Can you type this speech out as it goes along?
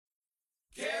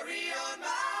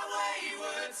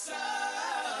but son,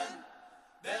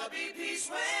 there'll be peace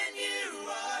when you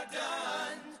are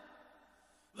done.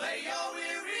 Lay your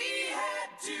weary head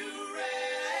to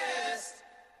rest.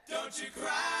 Don't you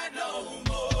cry no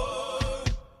more.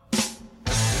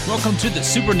 Welcome to the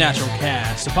Supernatural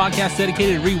Cast, a podcast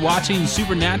dedicated to rewatching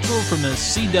Supernatural from the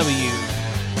CW.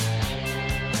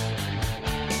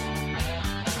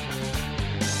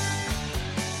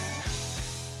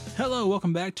 Hello,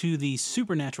 welcome back to the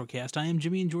Supernatural Cast. I am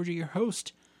Jimmy and Georgia, your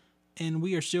host, and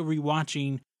we are still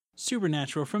rewatching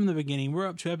Supernatural from the beginning. We're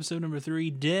up to episode number 3,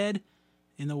 Dead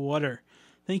in the Water.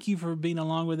 Thank you for being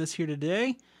along with us here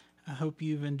today. I hope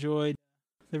you've enjoyed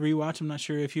the rewatch. I'm not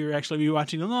sure if you're actually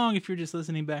rewatching along, if you're just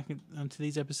listening back to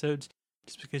these episodes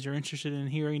just because you're interested in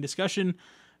hearing discussion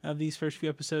of these first few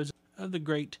episodes of the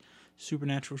great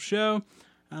Supernatural show.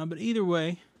 But either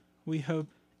way, we hope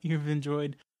you've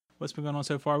enjoyed what's been going on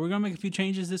so far. We're going to make a few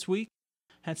changes this week.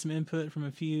 Had some input from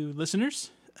a few listeners,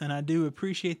 and I do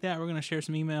appreciate that. We're going to share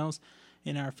some emails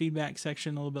in our feedback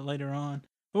section a little bit later on.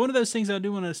 But one of those things I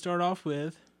do want to start off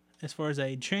with, as far as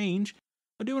a change,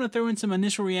 I do want to throw in some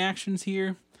initial reactions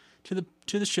here to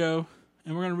the show,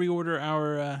 and we're going to reorder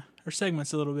our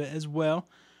segments a little bit as well.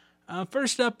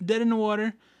 First up, Dead in the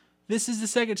Water. This is the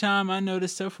second time I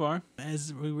noticed so far,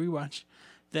 as we rewatch,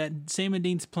 that Sam and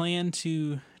Dean's plan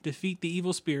to defeat the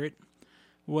evil spirit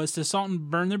was to salt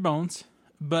and burn their bones,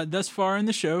 but thus far in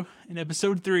the show, in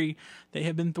episode 3, they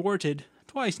have been thwarted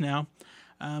twice now,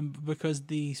 because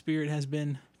the spirit has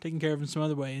been taken care of in some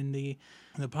other way. In the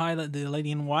pilot, the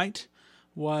lady in white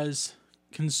was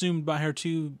consumed by her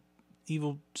 2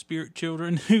 evil spirit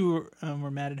children who were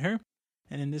mad at her,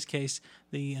 and in this case,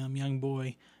 the young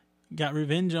boy got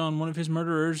revenge on one of his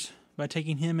murderers by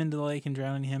taking him into the lake and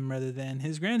drowning him rather than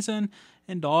his grandson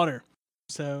and daughter.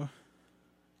 So,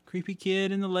 creepy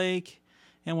kid in the lake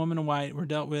and woman in white were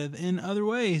dealt with in other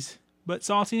ways. But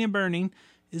salting and burning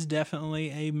is definitely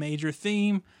a major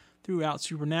theme throughout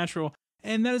Supernatural.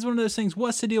 And that is one of those things.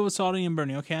 What's the deal with salting and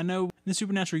burning? Okay, I know in the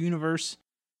Supernatural universe,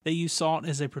 they use salt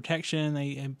as a protection.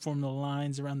 They form the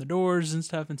lines around the doors and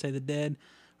stuff and say the dead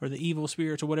or the evil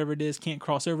spirits or whatever it is can't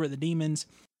cross over at the demons.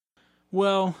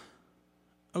 Well,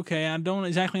 okay, I don't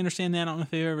exactly understand that. I don't know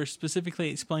if they ever specifically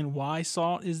explained why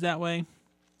salt is that way.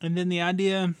 And then the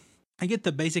idea, I get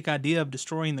the basic idea of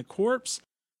destroying the corpse.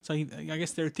 So I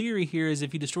guess their theory here is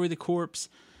if you destroy the corpse,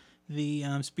 the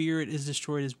spirit is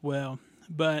destroyed as well.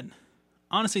 But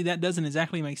honestly, that doesn't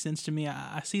exactly make sense to me.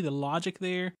 I see the logic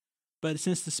there, but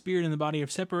since the spirit and the body are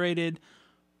separated,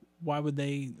 why would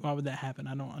that happen?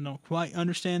 I don't quite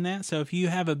understand that. So if you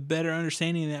have a better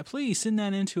understanding of that, please send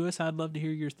that in to us. I'd love to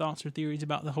hear your thoughts or theories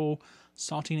about the whole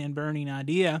salting and burning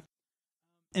idea.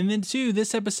 And then, too,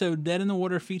 this episode, Dead in the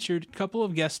Water, featured a couple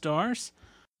of guest stars.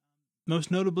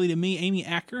 Most notably to me, Amy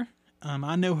Acker.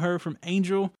 I know her from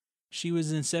Angel. She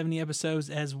was in 70 episodes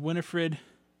as Winifred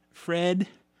Fred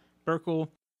Burkle,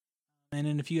 and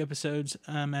in a few episodes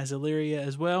as Illyria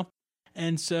as well.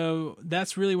 And so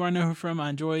that's really where I know her from. I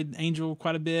enjoyed Angel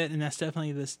quite a bit, and that's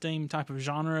definitely the same type of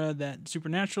genre that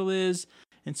Supernatural is.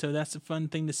 And so that's a fun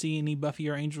thing to see any Buffy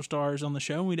or Angel stars on the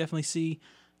show. And we definitely see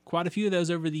quite a few of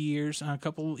those over the years, a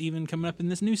couple even coming up in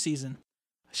this new season.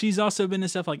 She's also been in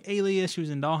stuff like Alias. She was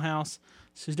in Dollhouse.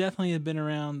 So she's definitely been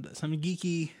around some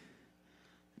geeky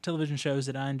television shows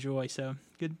that I enjoy. So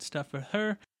good stuff for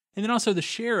her. And then also the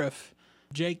sheriff,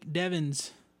 Jake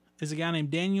Devins, is a guy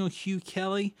named Daniel Hugh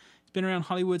Kelly. He's been around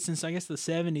Hollywood since, I guess, the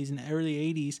 70s and early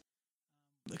 80s.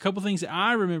 A couple things that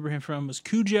I remember him from was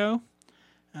Cujo.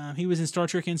 He was in Star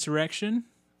Trek Insurrection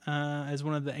as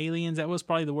one of the aliens. That was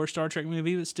probably the worst Star Trek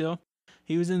movie, but still,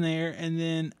 he was in there. And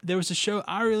then there was a show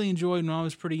I really enjoyed when I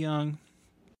was pretty young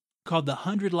called The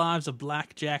 100 Lives of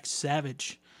Black Jack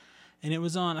Savage. And it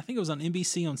was on, I think it was on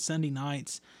NBC on Sunday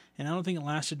nights. And I don't think it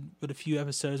lasted but a few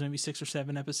episodes, maybe 6 or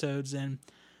 7 episodes. And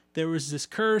there was this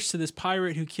curse to this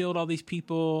pirate who killed all these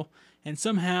people. And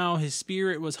somehow his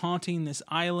spirit was haunting this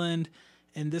island.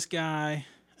 And this guy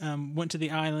went to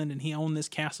the island and he owned this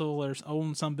castle or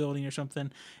owned some building or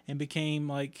something and became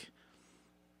like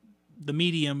the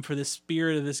medium for the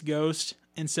spirit of this ghost.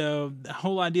 And so the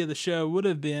whole idea of the show would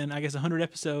have been, I guess, 100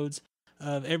 episodes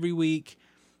of every week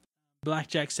Black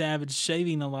Jack Savage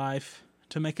saving a life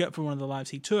to make up for one of the lives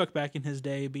he took back in his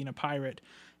day being a pirate.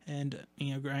 And,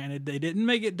 you know, granted, they didn't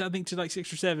make it, I think, to like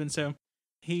 6 or 7, so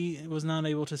he was not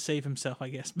able to save himself, I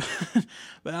guess.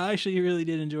 But I actually really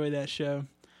did enjoy that show.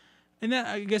 And that,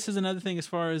 I guess, is another thing as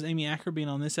far as Amy Acker being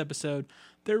on this episode.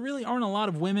 There really aren't a lot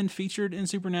of women featured in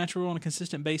Supernatural on a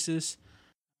consistent basis.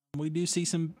 We do see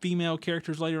some female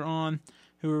characters later on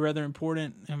who are rather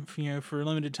important, you know, for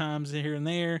limited times here and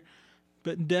there,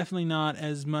 but definitely not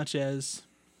as much as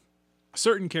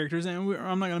certain characters, and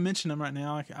I'm not going to mention them right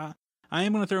now. I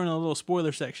am going to throw in a little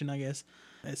spoiler section, I guess,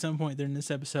 at some point during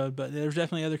this episode, but there's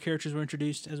definitely other characters were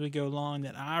introduced as we go along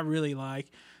that I really like.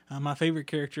 My favorite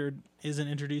character isn't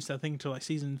introduced, I think, until like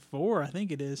season 4, I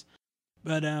think it is.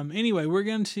 But anyway, we're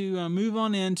going to move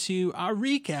on into our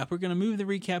recap. We're going to move the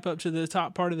recap up to the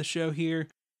top part of the show here,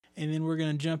 and then we're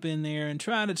going to jump in there and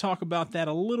try to talk about that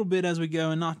a little bit as we go,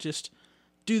 and not just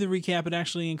do the recap, but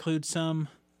actually include some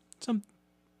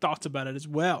thoughts about it as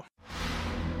well.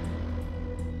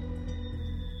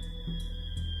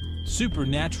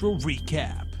 Supernatural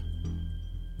Recap.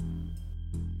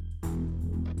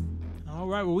 All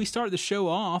right, well, we start the show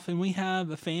off, and we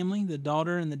have a family, the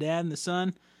daughter and the dad and the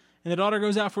son. And the daughter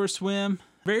goes out for a swim.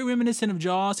 Very reminiscent of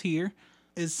Jaws here.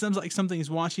 It seems like something is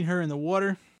watching her in the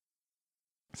water.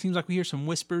 It seems like we hear some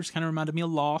whispers. Kind of reminded me of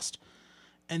Lost.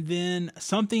 And then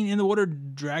something in the water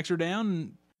drags her down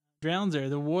and drowns her.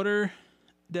 The water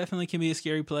definitely can be a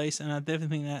scary place. And I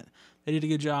definitely think that they did a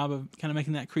good job of kind of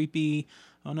making that creepy.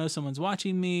 Oh no, someone's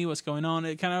watching me. What's going on?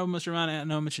 It kind of almost reminded, I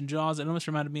know I mentioned Jaws. It almost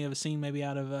reminded me of a scene maybe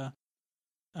out of a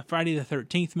Friday the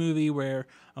 13th movie where,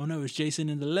 oh no, is Jason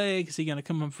in the lake? Is he going to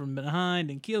come up from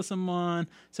behind and kill someone?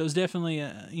 So it's definitely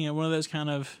one of those kind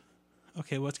of,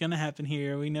 okay, what's going to happen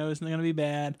here? We know it's not going to be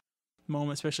bad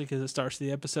moment, especially because it starts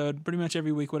the episode. Pretty much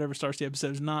every week, whatever starts the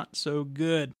episode is not so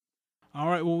good. All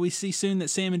right, well, we see soon that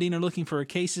Sam and Dean are looking for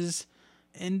cases,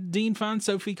 and Dean finds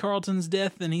Sophie Carlton's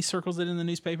death, and he circles it in the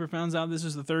newspaper, finds out this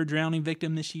was the 3rd drowning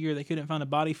victim this year they couldn't find a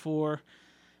body for.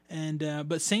 And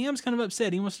but Sam's kind of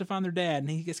upset. He wants to find their dad, and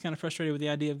he gets kind of frustrated with the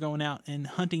idea of going out and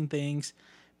hunting things.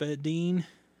 But Dean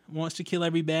wants to kill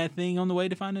every bad thing on the way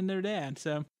to finding their dad.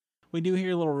 So we do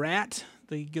hear a little rat.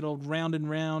 They get old round and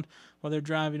round while they're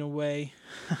driving away.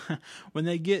 When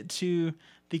they get to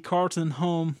the Carlton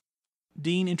home,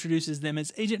 Dean introduces them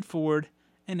as Agent Ford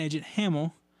and Agent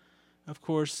Hamill. Of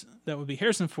course, that would be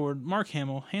Harrison Ford, Mark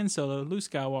Hamill, Han Solo, Luke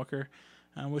Skywalker,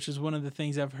 which is one of the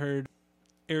things I've heard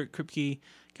Eric Kripke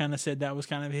kind of said that was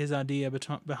kind of his idea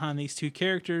behind these two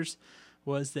characters,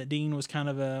 was that Dean was kind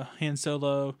of a Han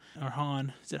Solo or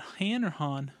Han. Is it Han or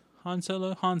Han? Han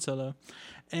Solo? Han Solo.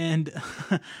 And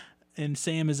and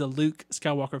Sam is a Luke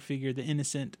Skywalker figure, the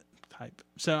innocent type.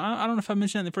 So I don't know if I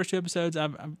mentioned that in the first 2 episodes. I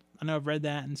know I've read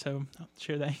that, and so I'll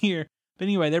share that here. But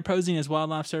anyway, they're posing as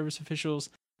wildlife service officials.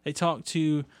 They talk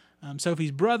to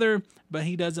Sophie's brother, but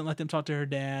he doesn't let them talk to her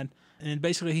dad. And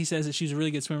basically he says that she's a really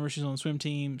good swimmer. She's on the swim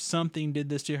team. Something did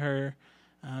this to her.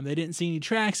 They didn't see any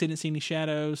tracks. They didn't see any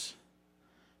shadows.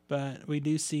 But we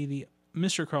do see the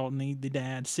Mr. Carlton, the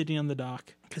dad, sitting on the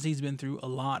dock because he's been through a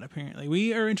lot, apparently.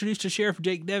 We are introduced to Sheriff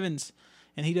Jake Devins,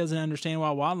 and he doesn't understand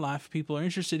why wildlife people are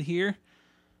interested here.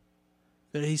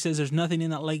 But he says there's nothing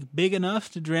in that lake big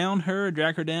enough to drown her or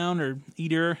drag her down or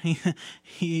eat her.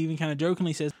 He even kind of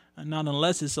jokingly says, not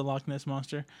unless it's the Loch Ness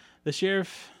Monster. The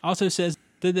sheriff also says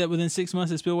that within 6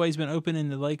 months the spillway's been open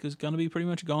and the lake is going to be pretty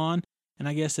much gone. And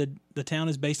I guess that the town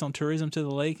is based on tourism to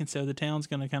the lake, and so the town's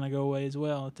going to kind of go away as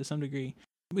well to some degree.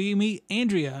 We meet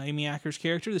Andrea, Amy Acker's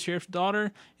character, the sheriff's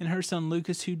daughter, and her son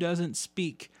Lucas, who doesn't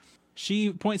speak.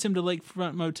 She points him to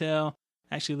Lakefront Motel,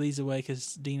 actually leads the way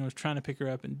because Dean was trying to pick her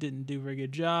up and didn't do a very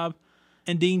good job.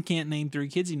 And Dean can't name 3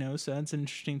 kids he knows, so that's an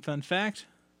interesting fun fact.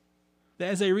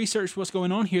 As they research what's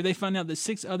going on here, they find out that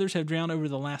 6 others have drowned over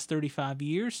the last 35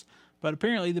 years, but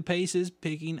apparently the pace is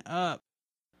picking up.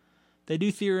 They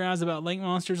do theorize about lake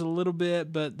monsters a little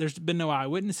bit, but there's been no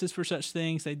eyewitnesses for such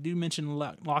things. They do mention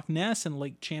Loch Ness and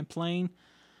Lake Champlain,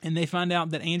 and they find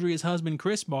out that Andrea's husband,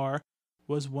 Chris Barr,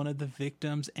 was one of the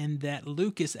victims, and that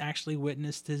Lucas actually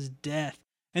witnessed his death.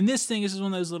 And this is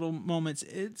one of those little moments.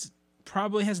 It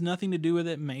probably has nothing to do with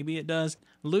it. Maybe it does.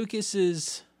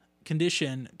 Lucas's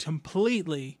condition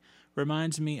completely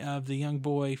reminds me of the young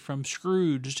boy from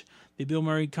Scrooged, the Bill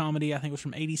Murray comedy. I think it was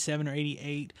from 87 or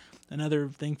 88. Another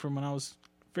thing from when I was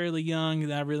fairly young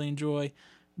that I really enjoy.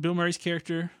 Bill Murray's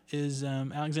character is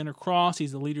Alexander Cross.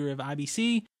 He's the leader of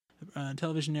IBC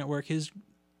television network.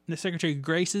 The Secretary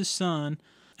Grace's son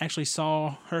actually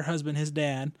saw her husband, his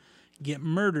dad, get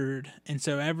murdered. And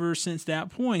so ever since that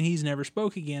point, he's never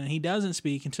spoke again. And he doesn't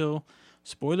speak until,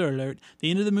 spoiler alert,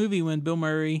 the end of the movie when Bill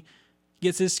Murray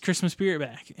gets his Christmas spirit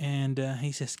back. And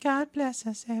he says, "God bless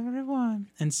us, everyone."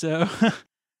 And so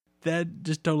that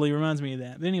just totally reminds me of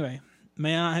that. But anyway,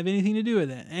 may not have anything to do with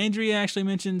that. Andrea actually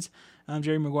mentions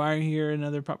Jerry Maguire here,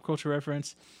 another pop culture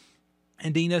reference.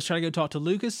 And Dean does try to go talk to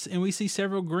Lucas, and we see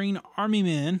several Green Army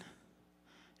men.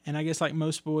 And I guess like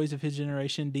most boys of his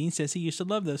generation, Dean says he used to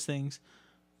love those things.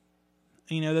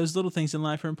 You know, those little things in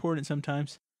life are important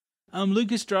sometimes.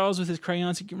 Lucas draws with his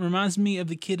crayons. It reminds me of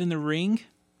the kid in The Ring.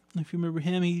 If you remember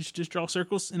him, he used to just draw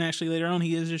circles, and actually later on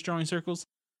he is just drawing circles.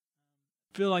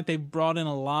 I feel like they've brought in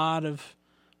a lot of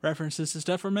references to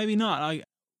stuff, or maybe not. I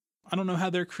don't know how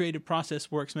their creative process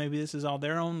works. Maybe this is all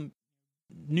their own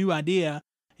new idea.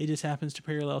 It just happens to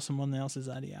parallel someone else's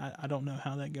idea. I don't know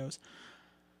how that goes.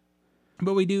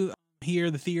 But we do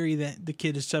hear the theory that the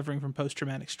kid is suffering from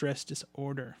post-traumatic stress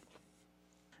disorder.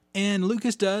 And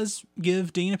Lucas does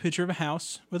give Dean a picture of a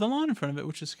house with a lawn in front of it,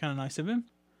 which is kind of nice of him.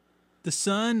 The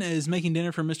son is making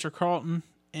dinner for Mr. Carlton,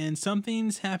 and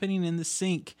something's happening in the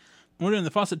sink. When the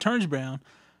faucet turns brown,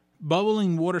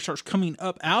 bubbling water starts coming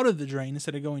up out of the drain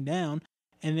instead of going down,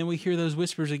 and then we hear those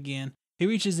whispers again. He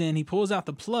reaches in, he pulls out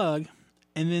the plug,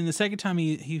 and then the second time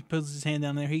he puts his hand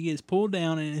down there, he gets pulled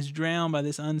down and is drowned by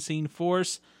this unseen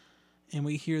force, and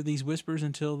we hear these whispers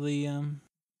until the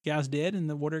guy's dead and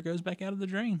the water goes back out of the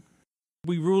drain.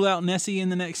 We rule out Nessie in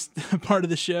the next part of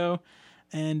the show.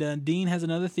 And Dean has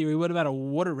another theory. What about a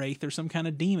water wraith or some kind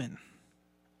of demon?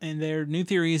 And their new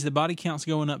theory is the body count's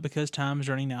going up because time is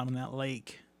running out on that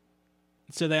lake.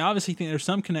 So they obviously think there's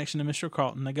some connection to Mr.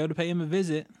 Carlton. They go to pay him a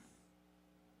visit.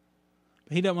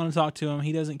 But he doesn't want to talk to him.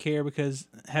 He doesn't care because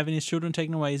having his children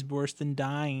taken away is worse than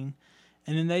dying.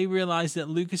 And then they realize that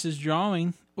Lucas's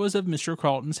drawing was of Mr.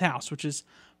 Carlton's house, which is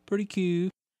pretty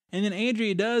cute. And then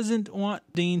Andrea doesn't want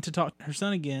Dean to talk to her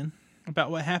son again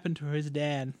about what happened to his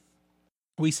dad.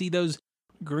 We see those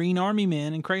green army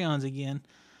men and crayons again,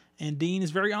 and Dean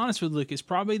is very honest with Lucas,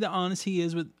 probably the honest he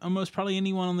is with almost probably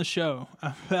anyone on the show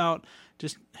about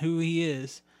just who he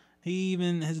is. He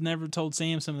even has never told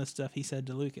Sam some of the stuff he said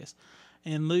to Lucas.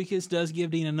 And Lucas does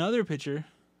give Dean another picture,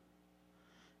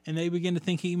 and they begin to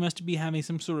think he must be having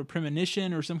some sort of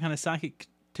premonition or some kind of psychic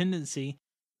tendency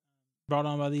brought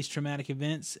on by these traumatic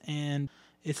events. And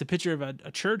it's a picture of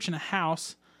a church and a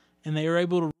house, and they are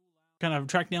able to kind of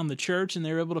track down the church, and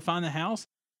they were able to find the house.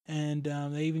 And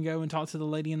they even go and talk to the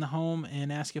lady in the home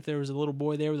and ask if there was a little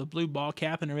boy there with a blue ball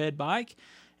cap and a red bike.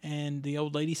 And the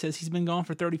old lady says he's been gone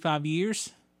for 35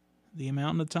 years. The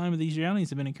amount of time of these drownings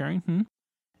have been occurring.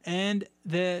 And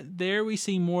there we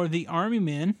see more of the army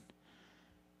men.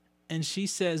 And she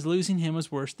says losing him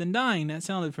was worse than dying. That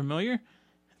sounded familiar.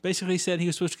 Basically said he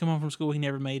was supposed to come home from school. He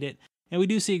never made it. And we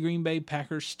do see a Green Bay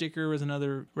Packers sticker was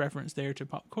another reference there to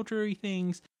pop culture-y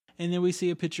things. And then we see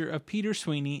a picture of Peter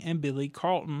Sweeney and Billy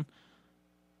Carlton,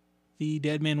 the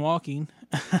dead man walking,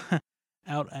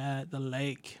 out at the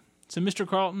lake. So Mr.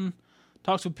 Carlton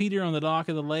talks with Peter on the dock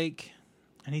of the lake,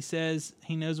 and he says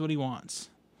he knows what he wants.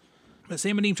 But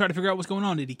Sam and Dean try to figure out what's going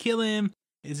on. Did he kill him?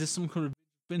 Is this some kind of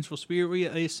vengeful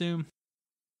spirit, they assume?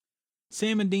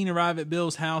 Sam and Dean arrive at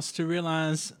Bill's house to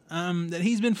realize that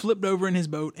he's been flipped over in his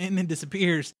boat and then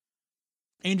disappears.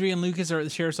 Andrea and Lucas are at the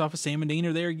sheriff's office. Sam and Dean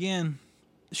are there again.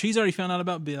 She's already found out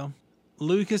about Bill.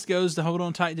 Lucas goes to hold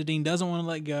on tight to Dean, doesn't want to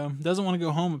let go, doesn't want to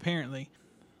go home apparently.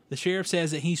 The sheriff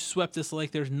says that he swept this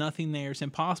lake, there's nothing there, it's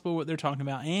impossible what they're talking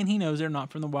about, and he knows they're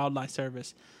not from the Wildlife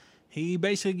Service. He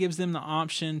basically gives them the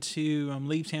option to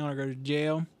leave town or go to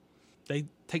jail. They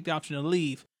take the option to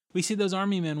leave. We see those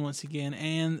army men once again,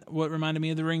 and what reminded me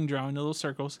of the ring drawing, the little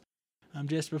circles,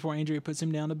 just before Andrea puts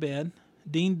him down to bed.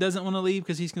 Dean doesn't want to leave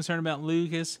because he's concerned about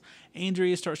Lucas.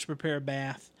 Andrea starts to prepare a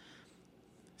bath.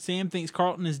 Sam thinks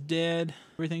Carlton is dead.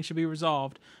 Everything should be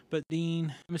resolved. But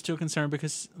Dean is still concerned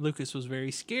because Lucas was very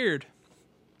scared.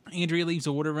 Andrea leaves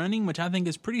the water running, which I think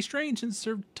is pretty strange since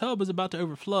her tub is about to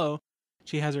overflow.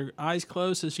 She has her eyes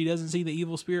closed so she doesn't see the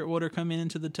evil spirit water come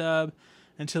into the tub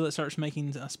until it starts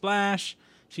making a splash.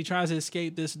 She tries to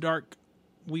escape this dark,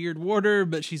 weird water,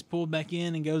 but she's pulled back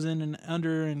in and goes in and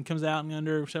under and comes out and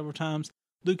under several times.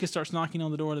 Lucas starts knocking on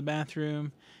the door of the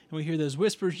bathroom, and we hear those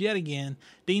whispers yet again.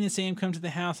 Dean and Sam come to the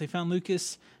house. They found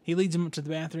Lucas. He leads them up to the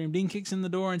bathroom. Dean kicks in the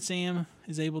door, and Sam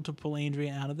is able to pull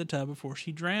Andrea out of the tub before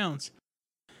she drowns.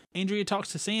 Andrea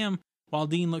talks to Sam while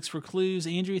Dean looks for clues.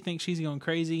 Andrea thinks she's going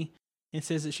crazy and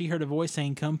says that she heard a voice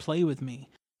saying, "Come play with me."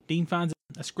 Dean finds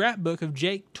a scrapbook of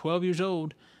Jake, 12 years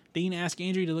old. Dean asks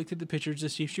Andrea to look through the pictures to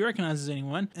see if she recognizes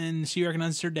anyone, and she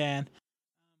recognizes her dad.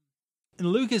 And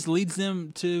Lucas leads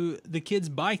them to the kid's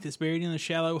bike that's buried in a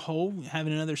shallow hole,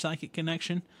 having another psychic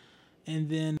connection. And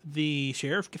then the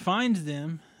sheriff finds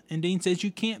them, and Dean says,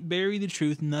 "You can't bury the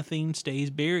truth, nothing stays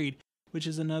buried," which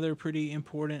is another pretty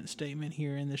important statement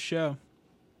here in the show.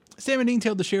 Sam and Dean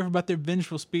tell the sheriff about their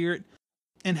vengeful spirit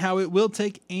and how it will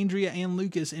take Andrea and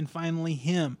Lucas and finally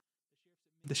him.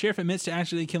 The sheriff admits to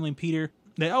actually killing Peter.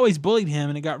 They always bullied him,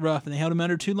 and it got rough, and they held him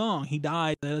under too long. He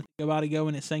died. They let the body go,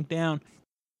 and it sank down.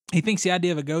 He thinks the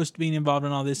idea of a ghost being involved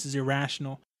in all this is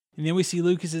irrational. And then we see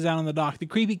Lucas is out on the dock. The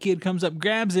creepy kid comes up,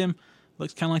 grabs him,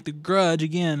 looks kind of like the Grudge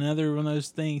again, another one of those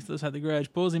things, looks like the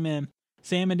Grudge, pulls him in.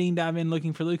 Sam and Dean dive in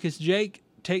looking for Lucas. Jake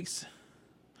takes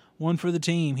one for the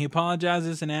team. He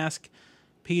apologizes and asks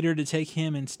Peter to take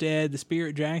him instead. The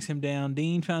spirit drags him down.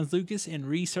 Dean finds Lucas and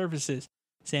resurfaces.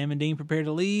 Sam and Dean prepare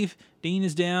to leave. Dean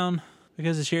is down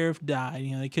because the sheriff died.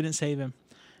 They couldn't save him.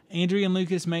 Andrea and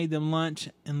Lucas made them lunch,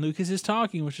 and Lucas is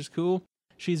talking, which is cool.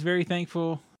 She's very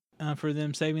thankful for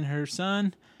them saving her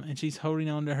son, and she's holding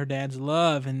on to her dad's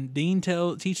love. And Dean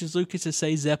teaches Lucas to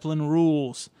say Zeppelin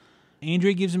rules.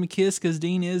 Andrea gives him a kiss because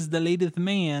Dean is the latest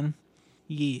man.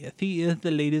 Yeah, he is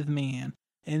the latest man.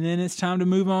 And then it's time to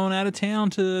move on out of town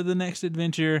to the next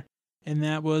adventure, and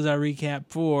that was our recap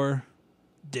for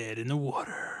Dead in the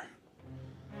Water.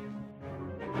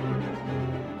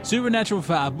 Supernatural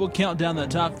 5 will count down the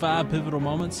top 5 pivotal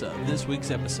moments of this week's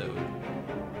episode.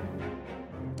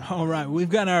 All right, we've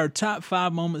got our top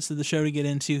 5 moments of the show to get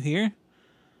into here.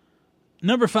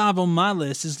 Number 5 on my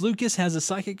list is Lucas has a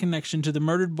psychic connection to the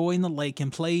murdered boy in the lake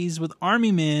and plays with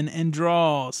army men and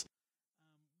draws.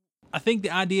 I think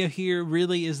the idea here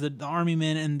really is that the army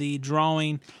men and the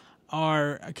drawing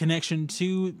are a connection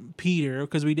to Peter,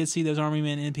 because we did see those army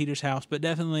men in Peter's house. But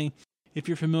definitely, if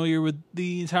you're familiar with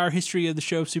the entire history of the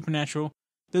show of Supernatural,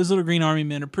 those little green army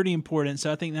men are pretty important.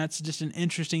 So I think that's just an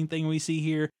interesting thing we see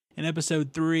here in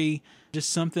episode 3. Just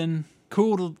something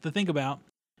cool to think about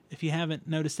if you haven't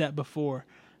noticed that before.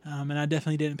 And I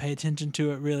definitely didn't pay attention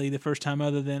to it really the first time,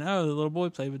 other than, the little boy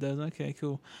played with those. Okay,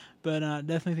 cool. But I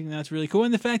definitely think that's really cool.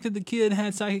 And the fact that the kid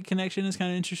had psychic connection is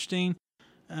kind of interesting.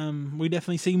 We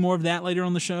definitely see more of that later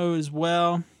on the show as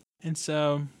well. And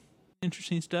so,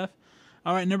 interesting stuff.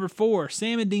 All right, number 4.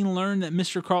 Sam and Dean learn that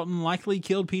Mr. Carlton likely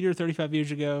killed Peter 35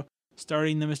 years ago,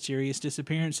 starting the mysterious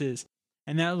disappearances.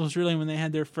 And that was really when they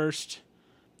had their first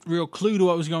real clue to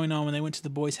what was going on, when they went to the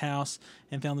boy's house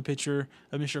and found the picture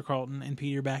of Mr. Carlton and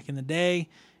Peter back in the day.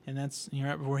 And that's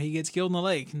right before he gets killed in the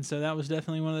lake. And so that was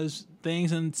definitely one of those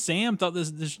things. And Sam thought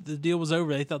the deal was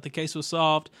over. They thought the case was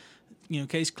solved.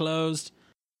 Case closed.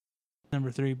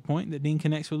 Number 3 point that Dean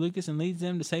connects with Lucas and leads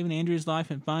them to saving Andrea's life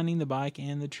and finding the bike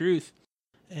and the truth.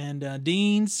 And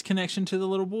Dean's connection to the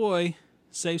little boy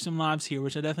saves some lives here,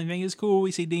 which I definitely think is cool.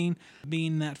 We see Dean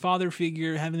being that father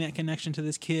figure, having that connection to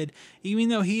this kid, even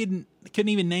though he couldn't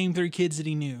even name 3 kids that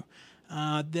he knew.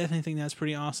 Definitely think that's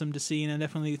pretty awesome to see, and I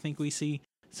definitely think we see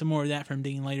some more of that from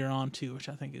Dean later on too, which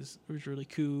I think is really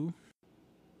cool.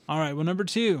 All right, well, number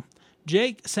 2,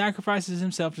 Jake sacrifices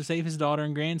himself to save his daughter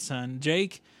and grandson.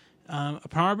 Jake,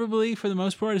 probably for the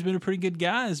most part, has been a pretty good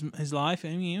guy in his life.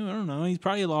 I mean, I don't know, he's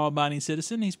probably a law-abiding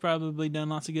citizen. He's probably done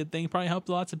lots of good things, probably helped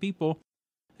lots of people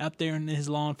out there in his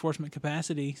law enforcement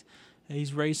capacities.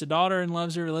 He's raised a daughter and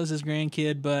loves her, loves his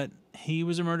grandkid, but he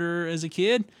was a murderer as a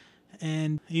kid,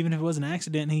 and even if it was an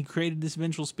accident, he created this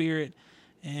vengeful spirit,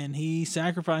 and he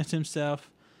sacrificed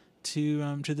himself to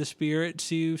the spirit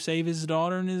to save his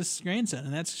daughter and his grandson.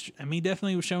 And that's, he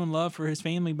definitely was showing love for his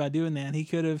family by doing that. He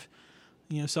could have,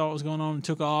 saw what was going on and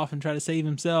took off and tried to save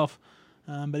himself,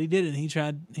 but he didn't. He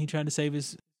tried to save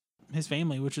his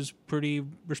family, which is pretty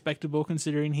respectable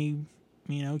considering he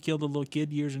killed a little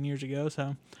kid years and years ago. So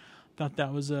I thought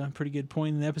that was a pretty good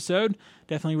point in the episode.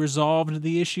 Definitely resolved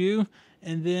the issue.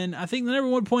 And then I think the number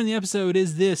 1 point in the episode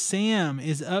is this. Sam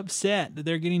is upset that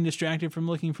they're getting distracted from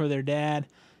looking for their dad.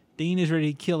 Dean is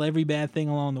ready to kill every bad thing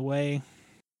along the way.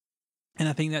 And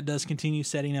I think that does continue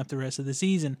setting up the rest of the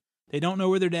season. They don't know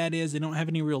where their dad is. They don't have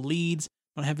any real leads.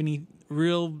 Don't have any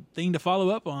real thing to follow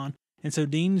up on. And so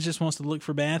Dean just wants to look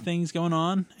for bad things going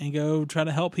on and go try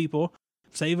to help people,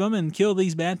 save them, and kill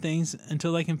these bad things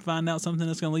until they can find out something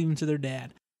that's going to lead them to their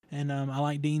dad. And I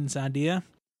like Dean's idea.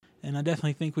 And I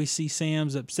definitely think we see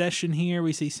Sam's obsession here.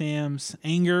 We see Sam's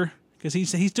anger, because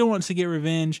he still wants to get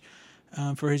revenge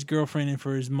for his girlfriend and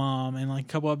for his mom. And like a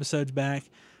couple episodes back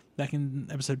in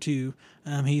episode 2,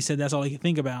 he said that's all he could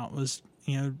think about was,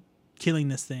 killing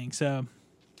this thing. So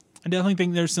I definitely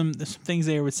think there's some things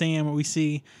there with Sam where we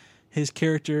see his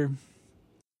character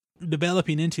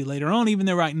developing into later on, even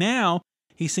though right now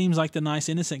he seems like the nice,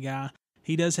 innocent guy.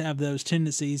 He does have those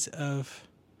tendencies of,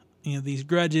 these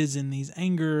grudges and these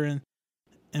anger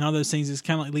and all those things is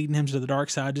kind of like leading him to the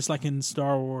dark side, just like in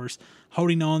Star Wars.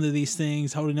 Holding on to these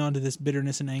things, holding on to this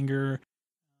bitterness and anger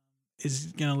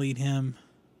is going to lead him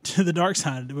to the dark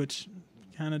side, which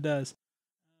kind of does.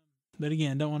 But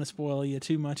again, don't want to spoil you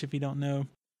too much if you don't know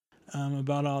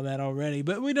about all that already.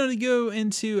 But we're going to go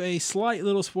into a slight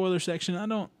little spoiler section. I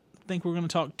don't think we're going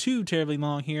to talk too terribly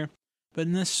long here. But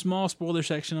in this small spoiler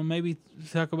section, I'll maybe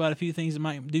talk about a few things that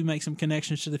might make some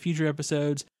connections to the future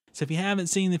episodes. So if you haven't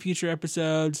seen the future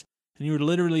episodes and you were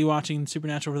literally watching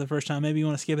Supernatural for the first time, maybe you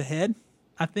want to skip ahead,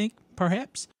 I think,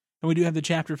 perhaps. And we do have the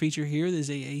chapter feature here.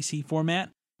 There's a AC format.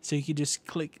 So you could just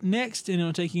click next, and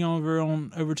it'll take you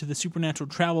over to the Supernatural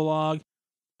Travel Log.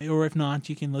 Or if not,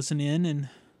 you can listen in, and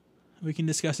we can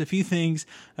discuss a few things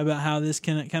about how this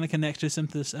can kind of connect to some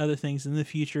of this other things in the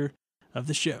future of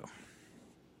the show.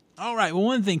 All right, well,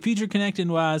 one thing, future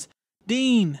connecting-wise,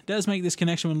 Dean does make this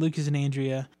connection with Lucas and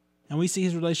Andrea, and we see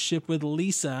his relationship with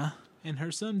Lisa and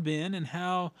her son Ben, and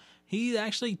how he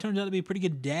actually turns out to be a pretty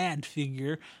good dad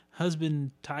figure,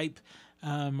 husband type,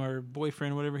 or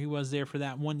boyfriend, whatever he was there for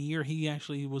that 1 year. He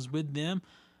actually was with them,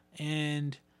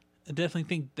 and I definitely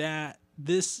think that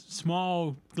this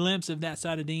small glimpse of that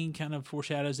side of Dean kind of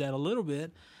foreshadows that a little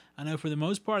bit. I know for the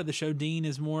most part of the show, Dean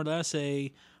is more or less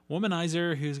a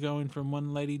womanizer who's going from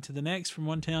one lady to the next, from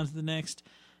one town to the next,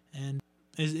 and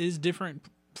is different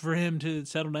for him to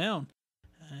settle down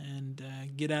and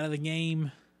get out of the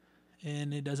game,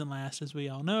 and it doesn't last, as we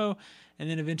all know. And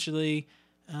then eventually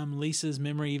Lisa's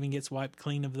memory even gets wiped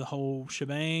clean of the whole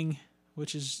shebang,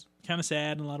 which is kind of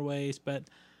sad in a lot of ways, but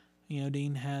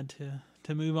Dean had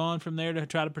to move on from there to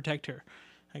try to protect her.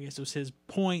 I guess it was his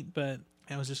point, but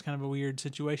that was just kind of a weird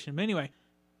situation. But anyway,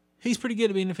 he's pretty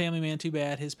good at being a family man. Too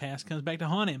bad his past comes back to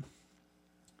haunt him.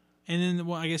 And then,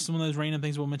 well, I guess one of those random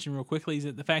things we'll mention real quickly is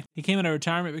that the fact he came out of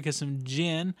retirement because some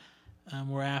Jinn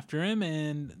were after him,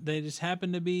 and they just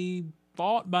happened to be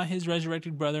fought by his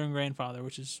resurrected brother and grandfather,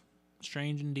 which is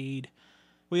strange indeed.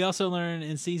 We also learn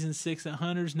in season 6 that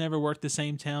hunters never work the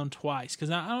same town twice. Because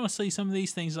I honestly, some of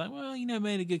these things like, well,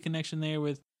 made a good connection there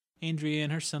with Andrea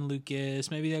and her son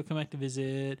Lucas. Maybe they'll come back to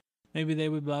visit. Maybe they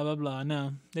would blah, blah, blah.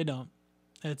 No, they don't.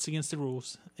 That's against the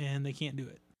rules, and they can't do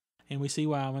it. And we see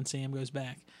why when Sam goes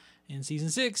back in season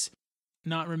 6,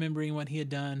 not remembering what he had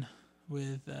done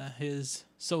with his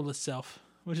soulless self,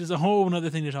 which is a whole other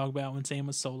thing to talk about when Sam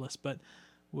was soulless. But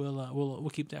we'll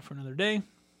keep that for another day.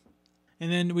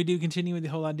 And then we do continue with the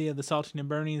whole idea of the salting and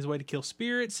burning as a way to kill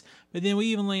spirits. But then we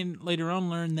even later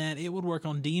on learn that it would work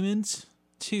on demons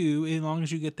too, as long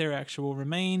as you get their actual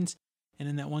remains. And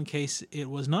in that one case, it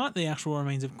was not the actual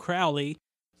remains of Crowley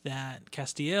that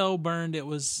Castiel burned. It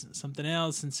was something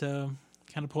else. And so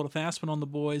kind of pulled a fast one on the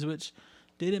boys, which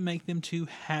didn't make them too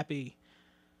happy.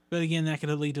 But again, that could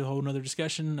lead to a whole nother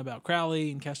discussion about Crowley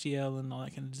and Castiel and all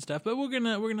that kind of stuff. But we're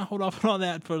gonna hold off on all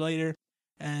that for later.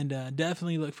 And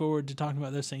definitely look forward to talking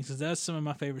about those things, because that's some of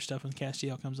my favorite stuff when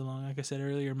Castiel comes along. Like I said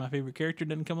earlier, my favorite character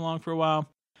doesn't come along for a while,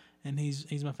 and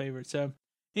he's my favorite. So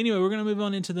anyway, we're going to move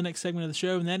on into the next segment of the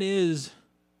show, and that is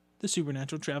the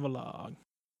Supernatural Travelogue.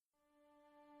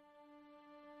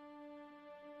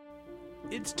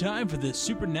 It's time for the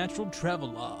Supernatural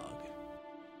Travelogue.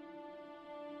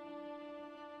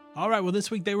 All right, well,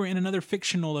 this week they were in another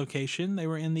fictional location. They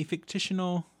were in the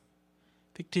fictitious,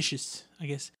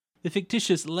 the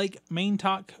fictitious Lake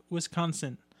Maintauk,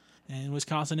 Wisconsin. And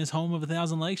Wisconsin is home of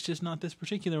 1,000 lakes, just not this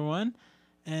particular one.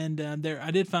 And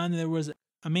I did find there was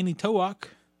a Manitowoc,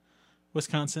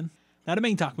 Wisconsin. Not a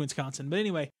Maintauk, Wisconsin. But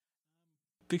anyway,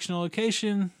 fictional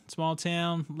location, small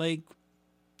town, lake.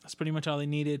 That's pretty much all they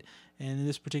needed. And in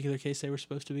this particular case, they were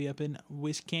supposed to be up in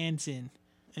Wisconsin.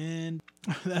 And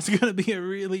that's going to be a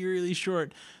really, really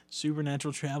short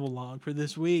Supernatural travel log for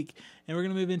this week. And we're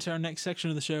going to move into our next section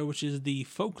of the show, which is the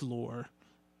folklore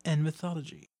and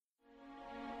mythology.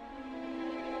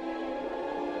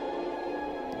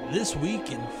 This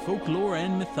week in folklore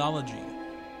and mythology.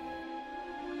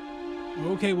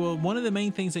 Okay, well, one of the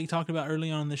main things they talked about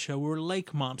early on in the show were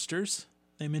lake monsters.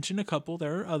 They mentioned a couple.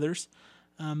 There are others.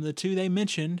 The two they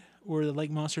mentioned were the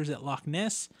lake monsters at Loch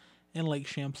Ness and Lake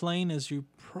Champlain, as you're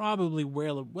probably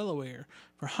well aware.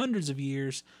 For hundreds of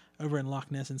years over in Loch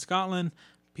Ness in Scotland,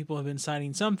 people have been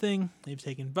sighting something. They've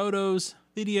taken photos,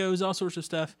 videos, all sorts of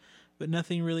stuff, but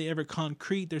nothing really ever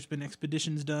concrete. There's been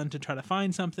expeditions done to try to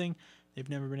find something. They've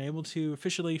never been able to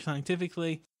officially,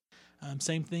 scientifically.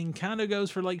 Same thing kind of goes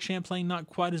for Lake Champlain. Not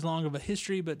quite as long of a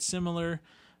history, but similar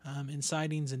in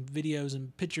sightings and videos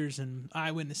and pictures and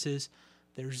eyewitnesses.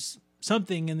 There's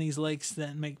something in these lakes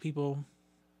that make people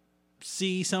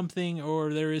see something,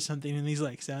 or there is something in these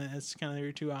lakes. That's kind of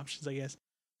your two options, I guess.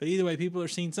 But either way, people are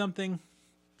seeing something.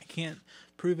 I can't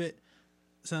prove it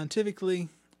scientifically,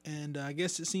 and I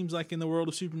guess it seems like in the world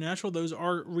of supernatural, those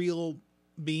are real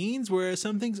beings, whereas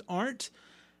some things aren't.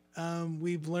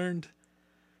 We've learned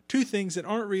two things that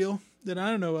aren't real that I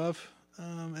don't know of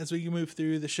as we move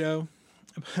through the show,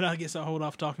 but I guess I'll hold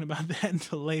off talking about that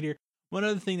until later. One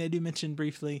other thing they do mention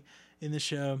briefly in the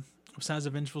show, besides a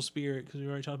vengeful spirit, because we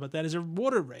already talked about that, is a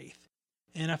water wraith.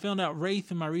 And I found out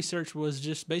wraith in my research was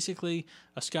just basically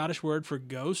a Scottish word for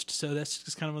ghost. So that's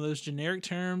just kind of one of those generic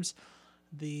terms.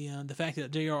 the fact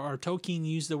that J.R.R. Tolkien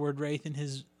used the word wraith in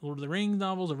his Lord of the Rings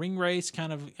novels, a ring wraith,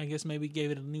 kind of, I guess, maybe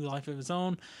gave it a new life of its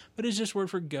own, but it's just word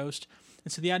for ghost.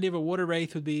 And so the idea of a water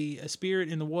wraith would be a spirit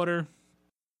in the water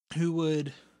who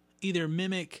would either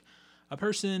mimic a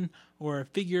person or a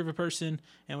figure of a person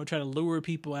and would try to lure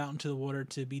people out into the water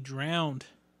to be drowned.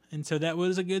 And so that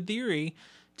was a good theory,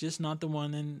 just not the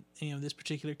one in this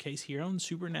particular case here on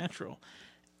Supernatural.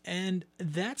 And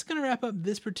that's going to wrap up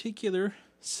this particular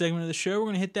segment of the show. We're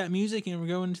going to hit that music and we're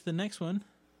going into the next one.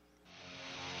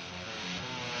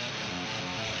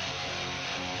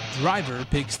 Driver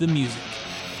picks the music.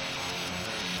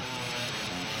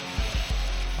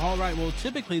 All right, well,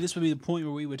 typically this would be the point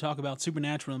where we would talk about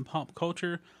Supernatural and pop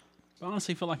culture. I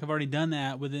honestly feel like I've already done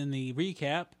that within the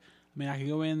recap. I mean, I could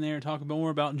go in there and talk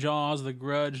more about Jaws, The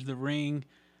Grudge, The Ring,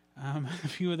 a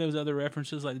few of those other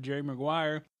references like Jerry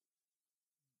Maguire.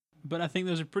 But I think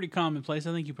those are pretty commonplace.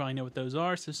 I think you probably know what those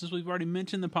are. So since we've already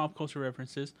mentioned the pop culture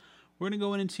references, we're going to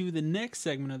go into the next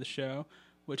segment of the show,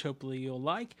 which hopefully you'll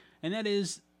like. And that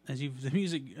is, as the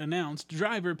music announced,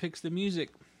 Driver picks the music.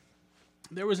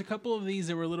 There was a couple of these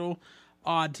that were a little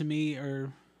odd to me,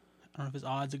 or I don't know if it's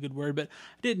odd's a good word, but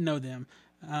I didn't know them.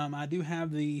 I do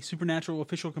have the Supernatural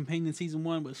Official Companion Season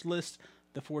 1, which lists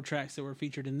the 4 tracks that were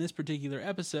featured in this particular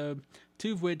episode,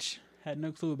 2 of which I had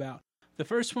no clue about. The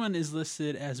first one is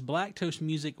listed as Black Toast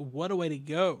Music, What a Way to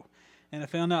Go. And I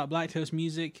found out Black Toast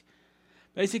Music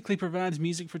basically provides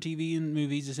music for TV and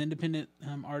movies. It's independent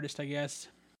artist, I guess.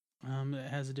 It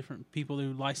has different people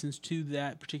who license to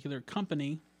that particular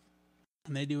company.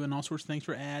 And they do all sorts of things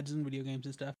for ads and video games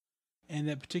and stuff. And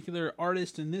that particular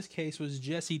artist in this case was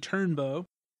Jesse Turnbow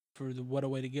for the What a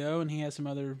Way to Go. And he has some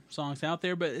other songs out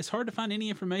there. But it's hard to find any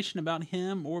information about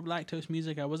him or Black Toast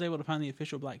Music. I was able to find the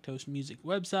official Black Toast Music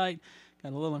website.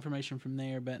 Got a little information from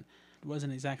there, but it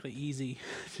wasn't exactly easy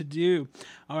to do.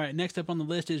 All right, next up on the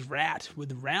list is Rat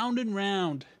with Round and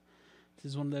Round.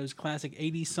 This is one of those classic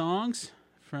 80s songs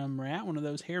from Rat, one of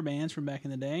those hair bands from back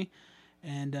in the day.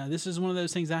 And this is one of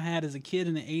those things I had as a kid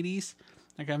in the 80s.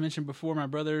 Like I mentioned before, my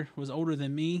brother was older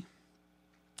than me.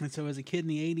 And so as a kid in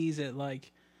the 80s at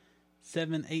like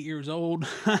 7, 8 years old,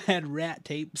 I had Rat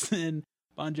tapes and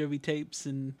Bon Jovi tapes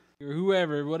and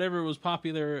whatever was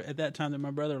popular at that time that my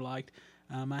brother liked,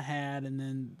 I had. And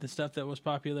then the stuff that was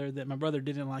popular that my brother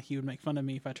didn't like, he would make fun of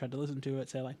me if I tried to listen to it,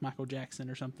 say like Michael Jackson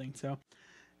or something. So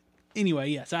anyway,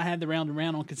 yes, I had the Round and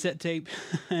Round on cassette tape,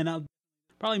 and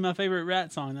probably my favorite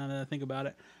Rat song now that I think about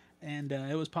it. And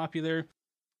it was popular.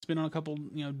 It's been on a couple,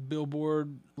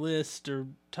 Billboard lists or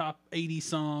top 80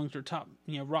 songs or top,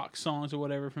 rock songs or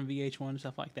whatever from VH1 and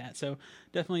stuff like that. So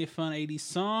definitely a fun 80s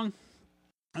song.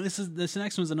 And this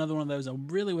next one's another one of those I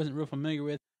really wasn't real familiar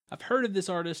with. I've heard of this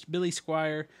artist, Billy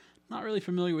Squier. Not really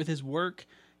familiar with his work.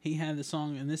 He had the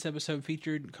song in this episode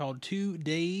featured called 2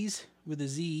 Days with a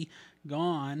Z,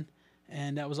 Gone.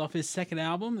 And that was off his second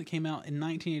album that came out in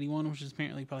 1981, which is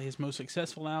apparently probably his most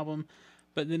successful album.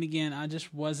 But then again, I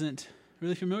just wasn't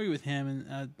really familiar with him.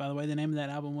 And by the way, the name of that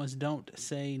album was Don't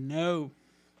Say No.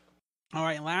 All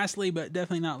right, lastly, but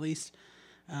definitely not least,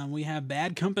 we have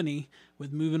Bad Company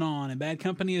with Moving On. And Bad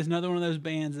Company is another one of those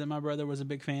bands that my brother was a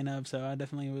big fan of, so I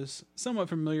definitely was somewhat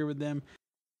familiar with them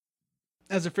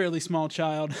as a fairly small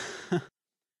child.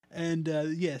 And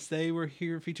yes, they were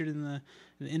here featured in the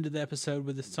end of the episode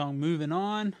with the song Moving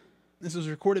On. This was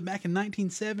recorded back in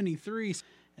 1973,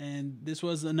 and this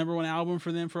was the number 1 album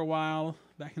for them for a while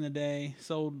back in the day.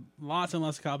 Sold lots and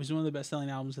lots of copies. One of the best-selling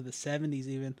albums of the 70s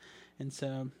even. And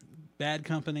so Bad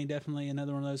Company, definitely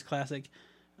another one of those classic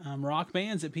rock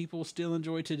bands that people still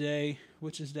enjoy today,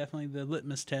 which is definitely the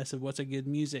litmus test of what's a good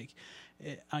music.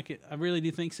 I really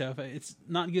do think so. It's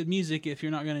not good music if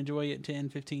you're not going to enjoy it 10,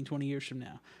 15, 20 years from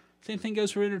now. Same thing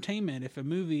goes for entertainment. If a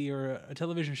movie or a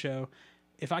television show,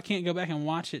 if I can't go back and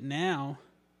watch it now,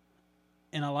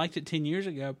 and I liked it 10 years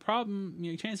ago,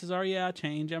 chances are, I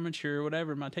change, I mature,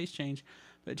 whatever, my taste change,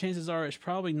 but chances are it's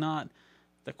probably not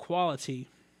the quality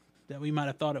that we might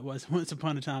have thought it was once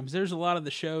upon a time. 'Cause there's a lot of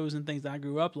the shows and things that I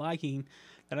grew up liking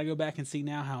that I go back and see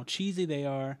now how cheesy they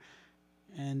are,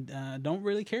 and don't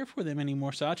really care for them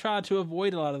anymore. So I try to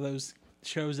avoid a lot of those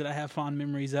shows that I have fond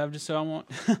memories of, just so I won't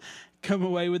come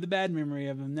away with a bad memory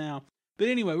of them now. But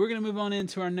anyway, we're going to move on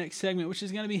into our next segment, which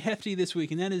is going to be hefty this week,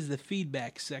 and that is the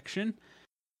feedback section.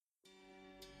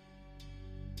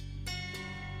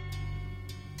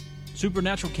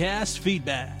 Supernatural Cast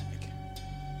feedback.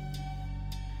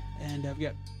 And I've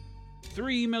got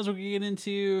 3 emails we're going to get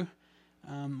into,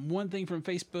 one thing from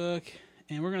Facebook,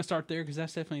 and we're going to start there because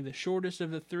that's definitely the shortest of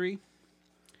the 3.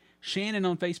 Shannon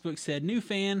on Facebook said, new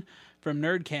fan, from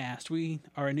Nerdcast. We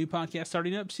are a new podcast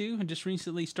starting up too, and just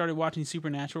recently started watching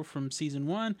Supernatural from season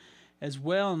 1 as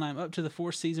well, and I'm up to the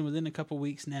 4th season within a couple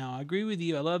weeks now. I agree with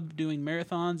you. I love doing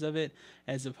marathons of it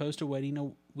as opposed to waiting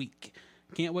a week.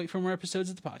 Can't wait for more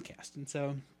episodes of the podcast. And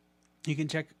so you can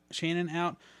check Shannon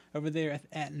out over there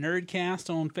at Nerdcast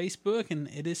on Facebook, and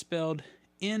it is spelled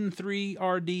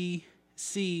N3RDC,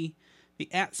 the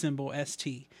 @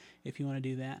 ST, if you want to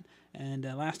do that. And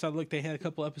last I looked, they had a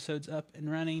couple episodes up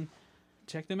and running.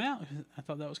 Check them out. I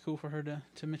thought that was cool for her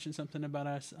to mention something about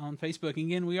us on Facebook. And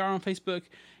again, we are on Facebook,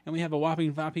 and we have a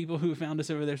whopping 5 people who have found us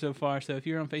over there so far. So if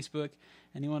you're on Facebook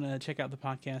and you want to check out the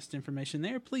podcast information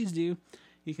there, please do.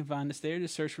 You can find us there.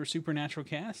 Just search for Supernatural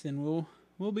Cast, and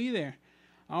we'll be there.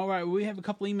 All right, we have a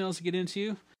couple emails to get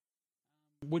into,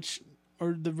 which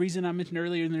are the reason I mentioned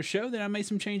earlier in their show that I made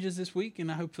some changes this week,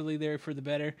 and hopefully they're for the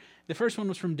better. The first one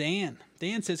was from Dan.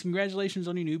 Dan says, "Congratulations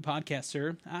on your new podcast,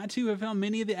 sir. I, too, have found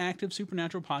many of the active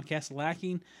Supernatural podcasts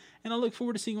lacking, and I look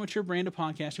forward to seeing what your brand of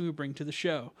podcasting will bring to the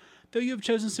show. Though you have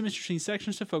chosen some interesting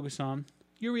sections to focus on,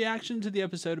 your reaction to the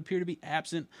episode appear to be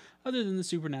absent other than the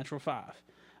Supernatural 5.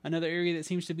 Another area that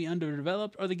seems to be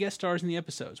underdeveloped are the guest stars in the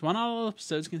episodes. While not all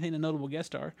episodes contain a notable guest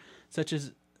star, such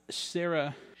as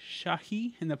Sarah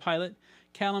Shahi in the pilot,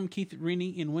 Callum Keith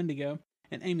Rennie in Wendigo,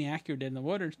 and Amy Acker Dead in the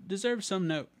Water, deserve some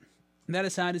note. That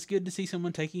aside, it's good to see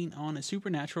someone taking on a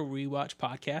Supernatural rewatch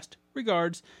podcast.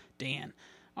 Regards, Dan."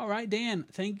 All right, Dan,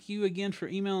 thank you again for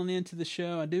emailing into the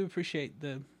show. I do appreciate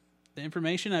the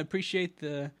information. I appreciate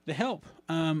the help.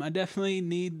 I definitely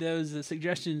need those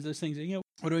suggestions, those things.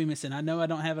 What are we missing? I know I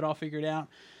don't have it all figured out,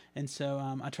 and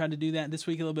so I tried to do that this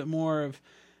week, a little bit more of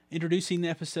introducing the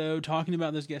episode, talking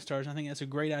about those guest stars. I think that's a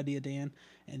great idea, Dan.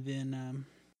 And then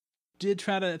did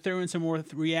try to throw in some more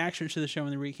reactions to the show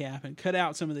in the recap, and cut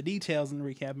out some of the details in the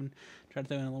recap and try to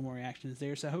throw in a little more reactions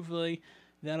there. So hopefully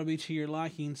that'll be to your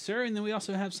liking, sir. And then we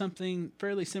also have something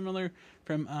fairly similar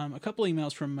from a couple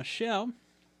emails from Michelle.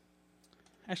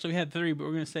 Actually, we had 3, but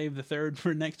we're going to save the 3rd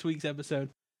for next week's episode.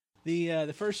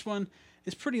 The first one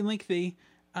is pretty lengthy,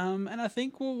 and I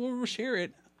think we'll share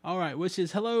it. All right, which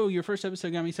is, "Hello, your first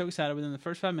episode got me so excited within the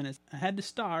first 5 minutes. I had to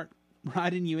start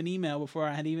writing you an email before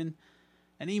I had even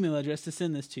an email address to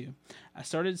send this to. I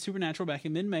started Supernatural back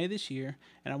in mid-May this year,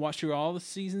 and I watched through all of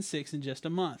season 6 in just a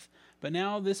month. But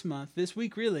now this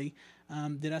week really,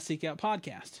 did I seek out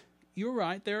podcasts. You're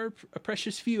right, there are a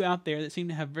precious few out there that seem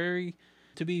to have to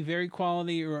be very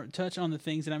quality or touch on the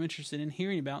things that I'm interested in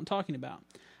hearing about and talking about.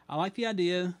 I like the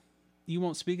idea you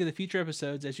won't speak of the future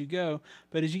episodes as you go,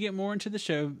 but as you get more into the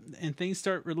show and things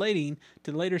start relating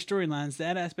to later storylines,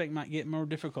 that aspect might get more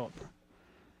difficult.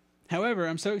 However,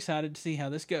 I'm so excited to see how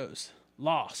this goes.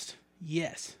 Lost.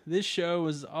 Yes, this show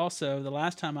was also the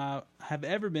last time I have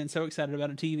ever been so excited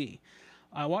about a TV.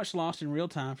 I watched Lost in real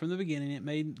time from the beginning. It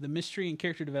made the mystery and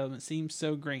character development seem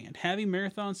so grand. Having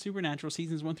marathon Supernatural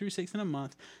seasons 1 through 6 in a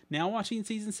month, now watching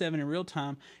season 7 in real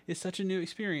time is such a new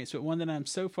experience, but one that I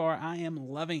am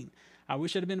loving. I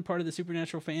wish I'd have been a part of the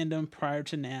Supernatural fandom prior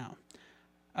to now.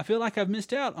 I feel like I've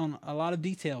missed out on a lot of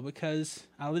detail because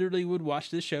I literally would watch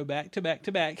this show back to back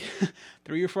to back,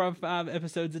 3 or 5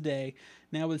 episodes a day.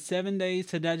 Now with 7 days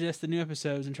to digest the new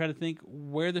episodes and try to think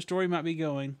where the story might be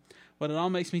going, but it all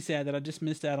makes me sad that I just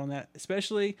missed out on that,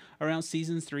 especially around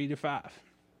seasons 3 to 5.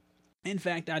 In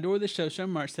fact, I adore this show so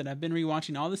much that I've been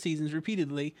rewatching all the seasons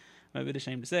repeatedly, I'm a bit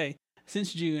ashamed to say,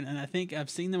 since June, and I think I've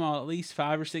seen them all at least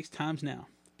 5 or 6 times now.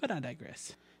 But I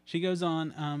digress. She goes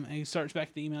on and starts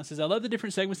back the email and says, "I love the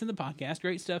different segments in the podcast.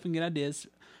 Great stuff and good ideas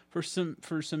for some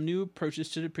new approaches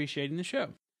to appreciating the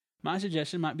show. My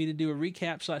suggestion might be to do a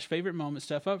recap / favorite moment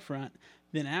stuff up front.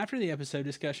 Then after the episode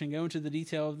discussion, go into the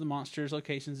detail of the monsters,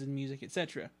 locations, and music,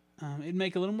 etc. It'd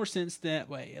make a little more sense that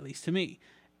way, at least to me.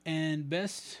 And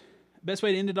best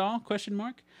way to end it all? ?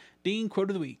 Dean quote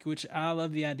of the week," which I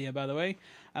love the idea, by the way.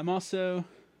 I'm also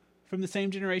from the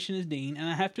same generation as Dean, and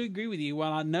I have to agree with you.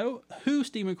 While I know who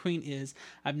Steve McQueen is,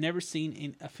 I've never seen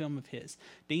in a film of his.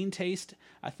 Dean taste,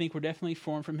 I think, were definitely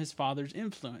formed from his father's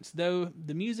influence, though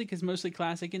the music is mostly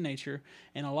classic in nature,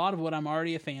 and a lot of what I'm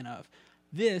already a fan of.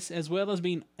 This, as well as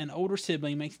being an older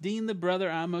sibling, makes Dean the brother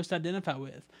I most identify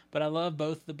with, but I love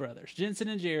both the brothers. Jensen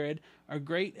and Jared are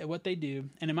great at what they do,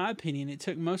 and in my opinion, it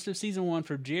took most of season 1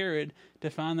 for Jared to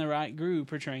find the right groove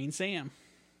portraying Sam.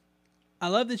 I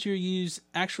love that you use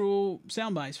actual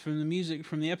sound bites from the music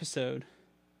from the episode.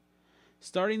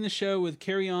 Starting the show with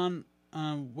Carry On,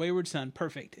 Wayward Son.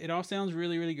 Perfect. It all sounds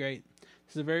really, really great.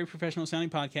 This is a very professional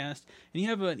sounding podcast, and you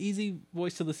have an easy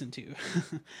voice to listen to.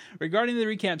 Regarding the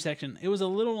recap section, it was a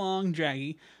little long,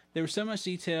 draggy. There was so much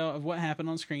detail of what happened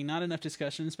on screen, not enough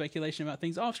discussion and speculation about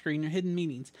things off screen or hidden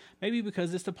meanings. Maybe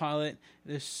because it's the pilot,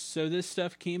 so this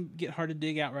stuff can get hard to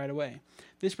dig out right away.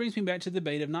 This brings me back to the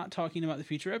debate of not talking about the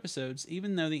future episodes,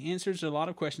 even though the answers to a lot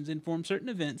of questions inform certain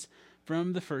events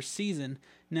from the first season.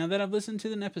 Now that I've listened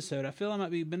to an episode, I feel it might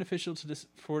be beneficial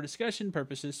for discussion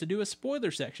purposes to do a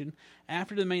spoiler section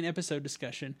after the main episode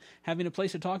discussion, having a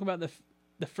place to talk about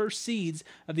the first seeds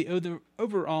of the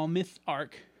overall myth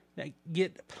arc that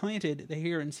get planted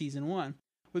here in season 1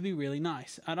 would be really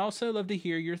nice. I'd also love to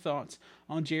hear your thoughts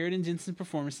on Jared and Jensen's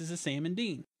performances as Sam and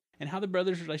Dean, and how the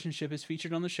brothers' relationship is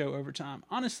featured on the show over time.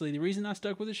 Honestly, the reason I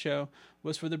stuck with the show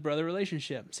was for the brother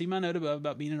relationship. See my note above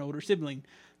about being an older sibling.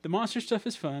 The monster stuff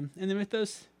is fun, and the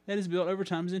mythos that is built over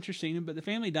time is interesting, but the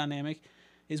family dynamic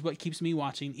is what keeps me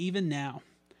watching, even now.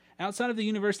 Outside of the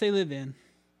universe they live in,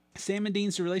 Sam and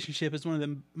Dean's relationship is one of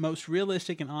the most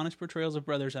realistic and honest portrayals of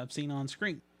brothers I've seen on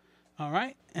screen. All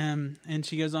right. And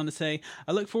she goes on to say,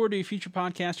 I look forward to your future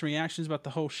podcasts and reactions about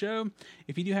the whole show.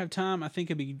 If you do have time, I think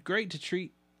it'd be great to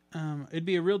it'd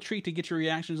be a real treat to get your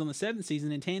reactions on the 7th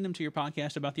season in tandem to your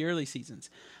podcast about the early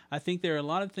seasons. I think there are a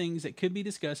lot of things that could be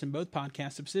discussed in both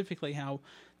podcasts, specifically how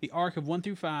the arc of 1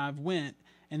 through 5 went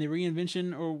and the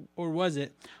reinvention, or was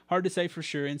it? Hard to say for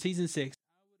sure. In season 6,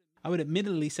 I would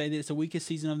admittedly say that it's the weakest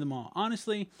season of them all.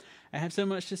 Honestly, I have so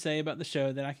much to say about the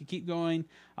show that I could keep going.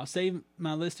 I'll save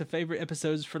my list of favorite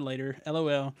episodes for later,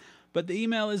 LOL. But the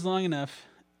email is long enough.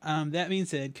 That being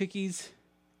said, cookies,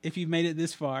 if you've made it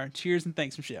this far. Cheers and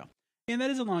thanks, Michelle. And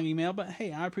that is a long email, but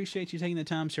hey, I appreciate you taking the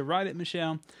time to write it,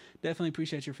 Michelle. Definitely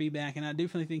appreciate your feedback, and I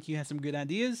definitely think you have some good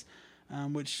ideas,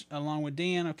 which, along with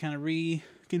Dan, I've kind of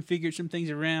reconfigured some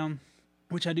things around,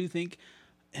 which I do think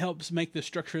helps make the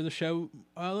structure of the show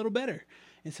a little better.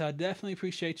 And so I definitely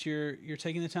appreciate your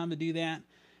taking the time to do that.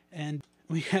 And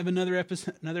we have another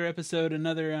episode,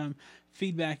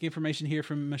 feedback information here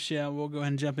from Michelle. We'll go ahead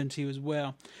and jump into as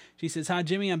well. She says, hi,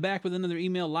 Jimmy. I'm back with another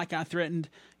email like I threatened.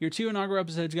 Your 2 inaugural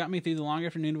episodes got me through the long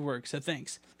afternoon of work, so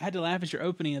thanks. I had to laugh at your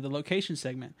opening of the location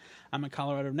segment. I'm a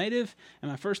Colorado native,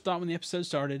 and my first thought when the episode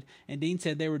started, and Dean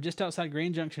said they were just outside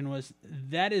Grand Junction, was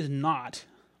that is not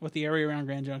what the area around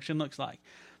Grand Junction looks like.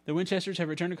 The Winchesters have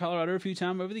returned to Colorado a few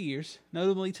times over the years,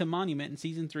 notably to Monument in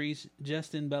Season 3's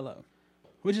Justin Bello,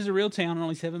 which is a real town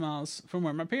only 7 miles from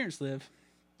where my parents live,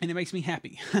 and it makes me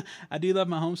happy. I do love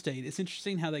my home state. It's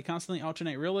interesting how they constantly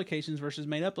alternate real locations versus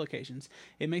made-up locations.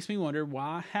 It makes me wonder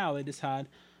how they decide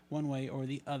one way or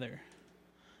the other.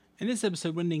 In this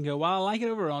episode, Wendigo, while I like it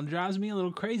overall, drives me a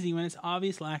little crazy when it's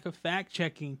obvious lack of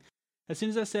fact-checking. As soon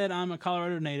as I said I'm a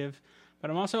Colorado native, but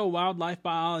I'm also a wildlife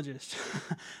biologist.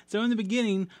 So in the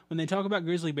beginning, when they talk about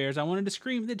grizzly bears, I wanted to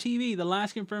scream at the TV. The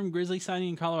last confirmed grizzly sighting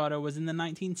in Colorado was in the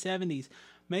 1970s,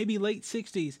 maybe late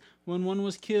 60s, when one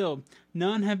was killed.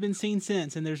 None have been seen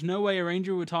since, and there's no way a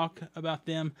ranger would talk about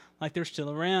them like they're still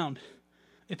around.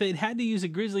 If they'd had to use a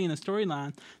grizzly in the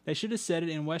storyline, they should have said it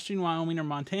in western Wyoming or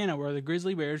Montana, where the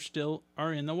grizzly bears still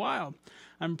are in the wild.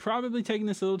 I'm probably taking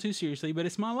this a little too seriously, but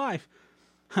it's my life.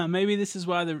 Maybe this is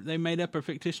why they made up a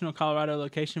fictional Colorado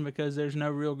location, because there's no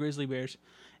real grizzly bears.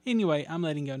 Anyway, I'm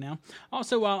letting go now.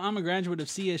 Also, while I'm a graduate of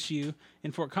CSU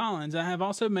in Fort Collins, I have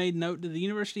also made note that the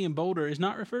university in Boulder is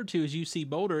not referred to as UC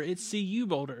Boulder, it's CU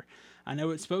Boulder. I know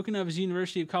it's spoken of as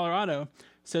University of Colorado,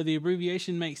 so the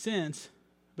abbreviation makes sense,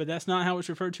 but that's not how it's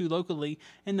referred to locally,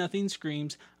 and nothing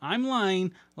screams, I'm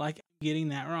lying, like I'm getting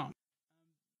that wrong.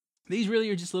 These really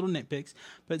are just little nitpicks,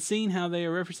 but seeing how they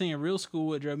are referencing a real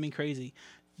school, it drove me crazy.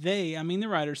 The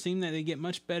writers, seem that they get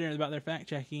much better about their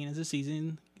fact-checking as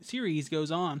the series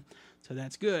goes on, so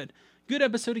that's good. Good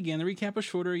episode again. The recap was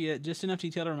shorter, yet just enough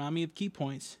detail to remind me of key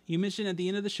points. You mentioned at the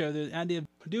end of the show the idea of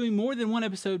doing more than one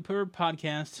episode per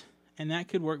podcast, and that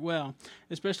could work well,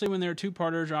 especially when there are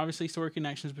two-parters or obviously story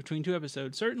connections between 2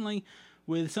 episodes. Certainly,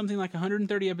 with something like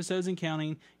 130 episodes and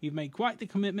counting, you've made quite the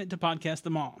commitment to podcast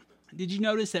them all. Did you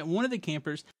notice that one of the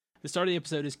campers at the start of the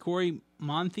episode is Corey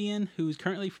Monthian, who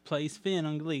currently plays Finn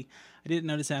on Glee? I didn't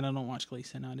notice that. I don't watch Glee,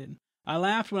 so no, I didn't. I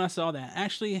laughed when I saw that.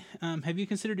 Actually, have you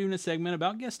considered doing a segment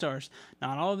about guest stars?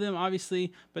 Not all of them,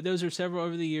 obviously, but those are several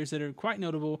over the years that are quite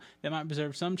notable that might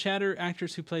preserve some chatter.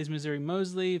 Actress who plays Missouri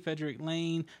Mosley, Frederick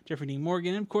Lane, Jeffrey Dean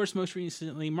Morgan, and of course, most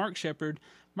recently, Mark Shepard,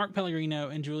 Mark Pellegrino,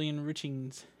 and Julian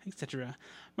Richings, etc.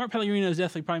 Mark Pellegrino is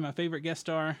definitely probably my favorite guest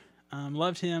star.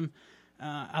 Loved him.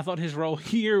 I thought his role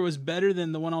here was better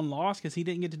than the one on Lost, because he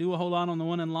didn't get to do a whole lot on the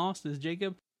one in Lost as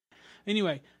Jacob.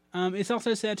 Anyway, it's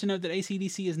also sad to note that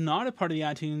AC/DC is not a part of the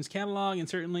iTunes catalog, and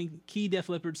certainly key Def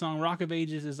Leppard song Rock of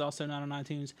Ages is also not on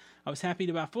iTunes. I was happy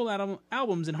to buy full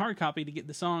albums in hard copy to get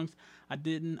the songs I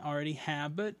didn't already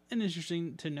have, but an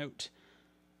interesting to note.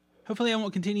 Hopefully I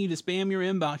won't continue to spam your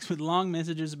inbox with long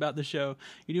messages about the show.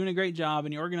 You're doing a great job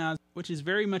and you're organized, which is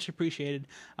very much appreciated.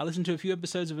 I listened to a few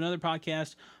episodes of another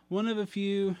podcast, one of a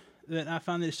few that I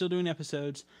find that is still doing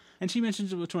episodes, and she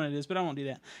mentions which one it is, but I won't do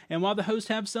that. And while the hosts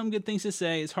have some good things to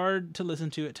say, it's hard to listen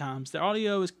to at times. The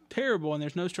audio is terrible and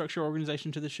there's no structure or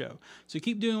organization to the show. So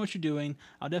keep doing what you're doing.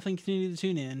 I'll definitely continue to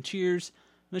tune in. Cheers,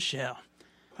 Michelle.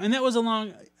 And that was a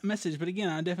long message, but again,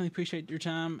 I definitely appreciate your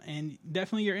time and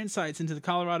definitely your insights into the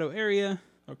Colorado area,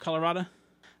 or Colorado.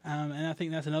 And I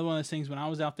think that's another one of those things. When I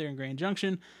was out there in Grand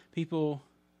Junction,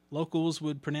 locals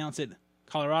would pronounce it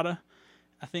Colorado,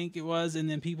 I think it was, and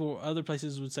then other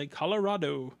places would say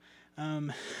Colorado,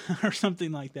 or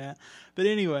something like that. But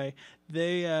anyway,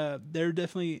 they're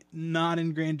definitely not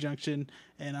in Grand Junction,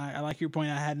 and I like your point.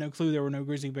 I had no clue there were no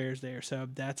grizzly bears there, so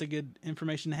that's a good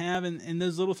information to have. And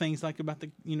those little things like about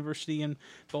the university in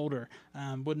Boulder,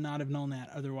 would not have known that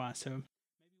otherwise. So maybe we'll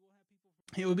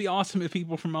have people. It would be awesome if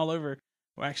people from all over,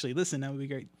 well, actually listen. That would be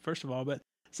great. First of all, but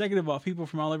second of all, people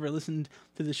from all over listened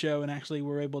to the show and actually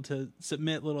were able to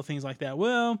submit little things like that.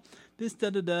 Well, this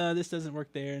this doesn't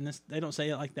work there, and they don't say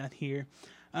it like that here.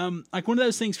 Like one of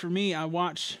those things for me, I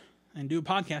watch and do a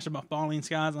podcast about Falling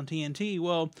Skies on TNT.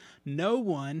 Well, no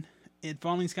one in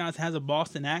Falling Skies has a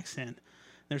Boston accent.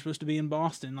 They're supposed to be in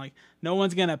Boston. Like, no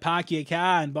one's gonna park your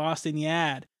car in Boston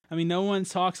Yard. I mean, no one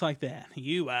talks like that.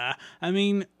 I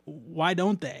mean, why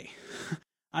don't they?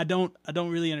 I don't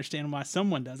really understand why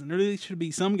someone doesn't. There really should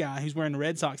be some guy who's wearing a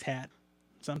Red Sox hat,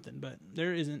 something, but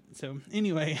there isn't. So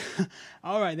anyway,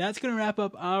 all right, that's going to wrap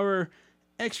up our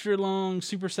extra long,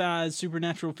 supersized,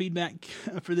 supernatural feedback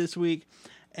for this week.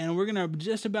 And we're going to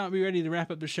just about be ready to wrap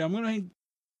up the show. I'm going to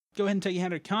go ahead and tell you how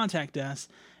to contact us.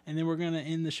 And then we're going to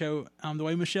end the show the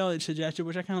way Michelle had suggested,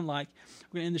 which I kind of like.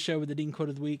 We're going to end the show with the Dean Quote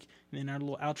of the Week and then our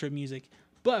little outro music.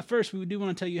 But first, we do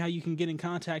want to tell you how you can get in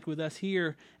contact with us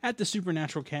here at the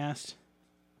Supernatural Cast.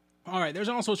 All right, there's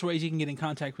all sorts of ways you can get in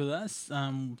contact with us.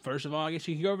 First of all, I guess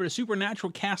you can go over to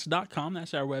supernaturalcast.com.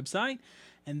 That's our website.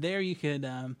 And there you could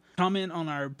comment on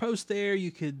our post there. You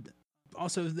could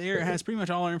also, there it has pretty much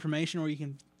all our information where you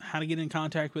can, how to get in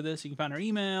contact with us. You can find our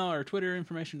email, our Twitter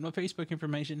information, Facebook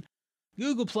information,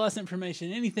 Google Plus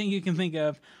information, anything you can think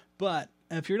of. But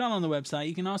if you're not on the website,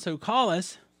 you can also call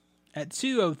us at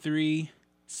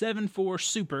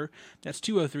 203-74-SUPER. That's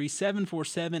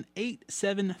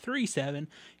 203-747-8737.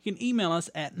 You can email us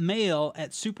at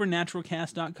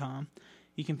mail@supernaturalcast.com.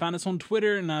 You can find us on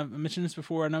Twitter, and I've mentioned this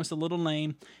before. I know it's a little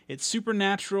lame. It's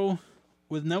Supernatural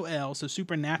with no L, so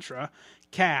Supernatra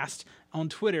Cast on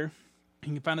Twitter.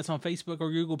 You can find us on Facebook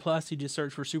or Google Plus. You just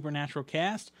search for Supernatural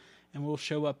Cast, and we'll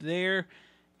show up there.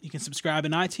 You can subscribe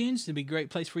in iTunes. It'd be a great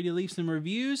place for you to leave some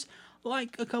reviews,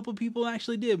 like a couple people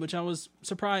actually did, which I was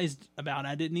surprised about.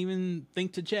 I didn't even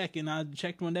think to check, and I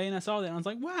checked one day and I saw that, and I was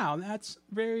like, wow, that's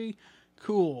very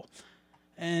cool.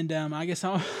 And I guess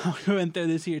I'll go ahead and throw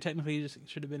this here. Technically, it just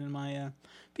should have been in my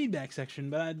feedback section,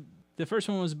 but the first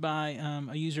one was by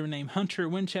a user named Hunter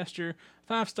Winchester.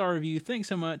 5-star review. Thanks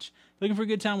so much. Looking for a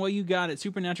good time? Well, you got it.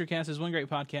 Supernatural Cast is one great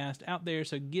podcast out there,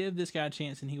 so give this guy a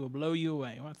chance and he will blow you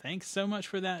away. Well, thanks so much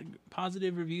for that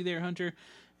positive review there, Hunter.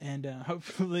 And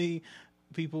hopefully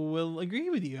people will agree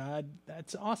with you.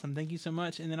 That's awesome. Thank you so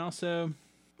much. And then also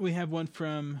we have one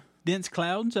from Dense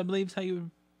Clouds, I believe is how you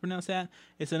would pronounce that.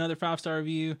 It's another 5-star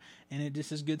review, and it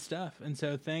just is good stuff. And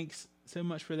so thanks so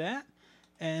much for that.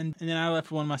 And then I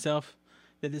left one myself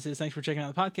that this is, thanks for checking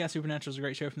out the podcast. Supernatural is a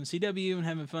great show from the CW and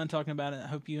having fun talking about it. I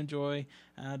hope you enjoy.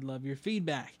 I'd love your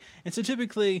feedback. And so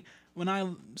typically when I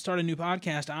start a new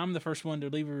podcast, I'm the first one to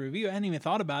leave a review. I hadn't even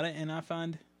thought about it, and I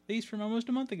find these from almost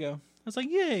a month ago. I was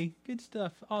like, yay, good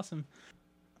stuff. Awesome.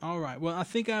 All right. Well, I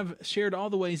think I've shared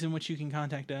all the ways in which you can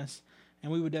contact us,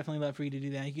 and we would definitely love for you to do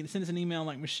that. You can send us an email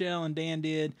like Michelle and Dan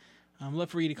did.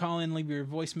 Love for you to call in, leave your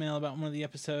voicemail about one of the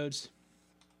episodes.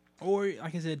 Or,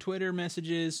 like I said, Twitter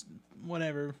messages,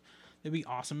 whatever. It'd be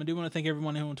awesome. I do want to thank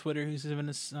everyone on Twitter who's giving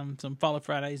us some Follow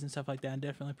Fridays and stuff like that. I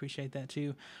definitely appreciate that,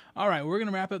 too. All right, we're going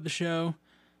to wrap up the show,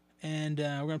 and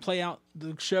we're going to play out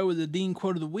the show with the Dean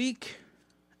Quote of the Week,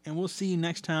 and we'll see you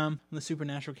next time on the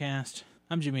Supernatural Cast.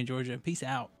 I'm Jimmy in Georgia. Peace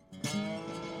out.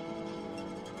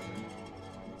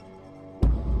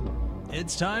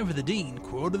 It's time for the Dean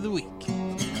Quote of the Week. You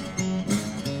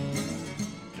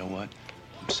know what?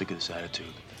 I'm sick of this attitude.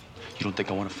 You don't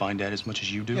think I want to find Dad as much as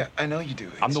you do? Yeah, I know you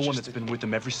do. I'm the one that's been with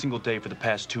him every single day for the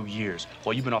past 2 years,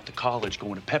 while you've been off to college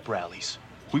going to pep rallies.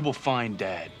 We will find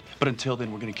Dad. But until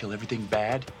then, we're going to kill everything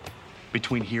bad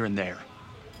between here and there.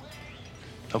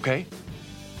 Okay?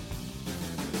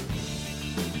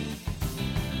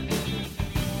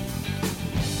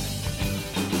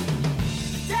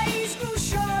 Days grew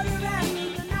shorter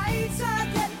and the night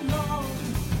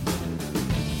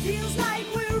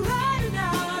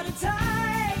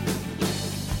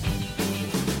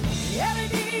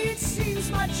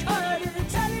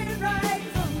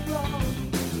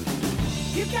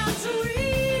to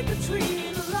read between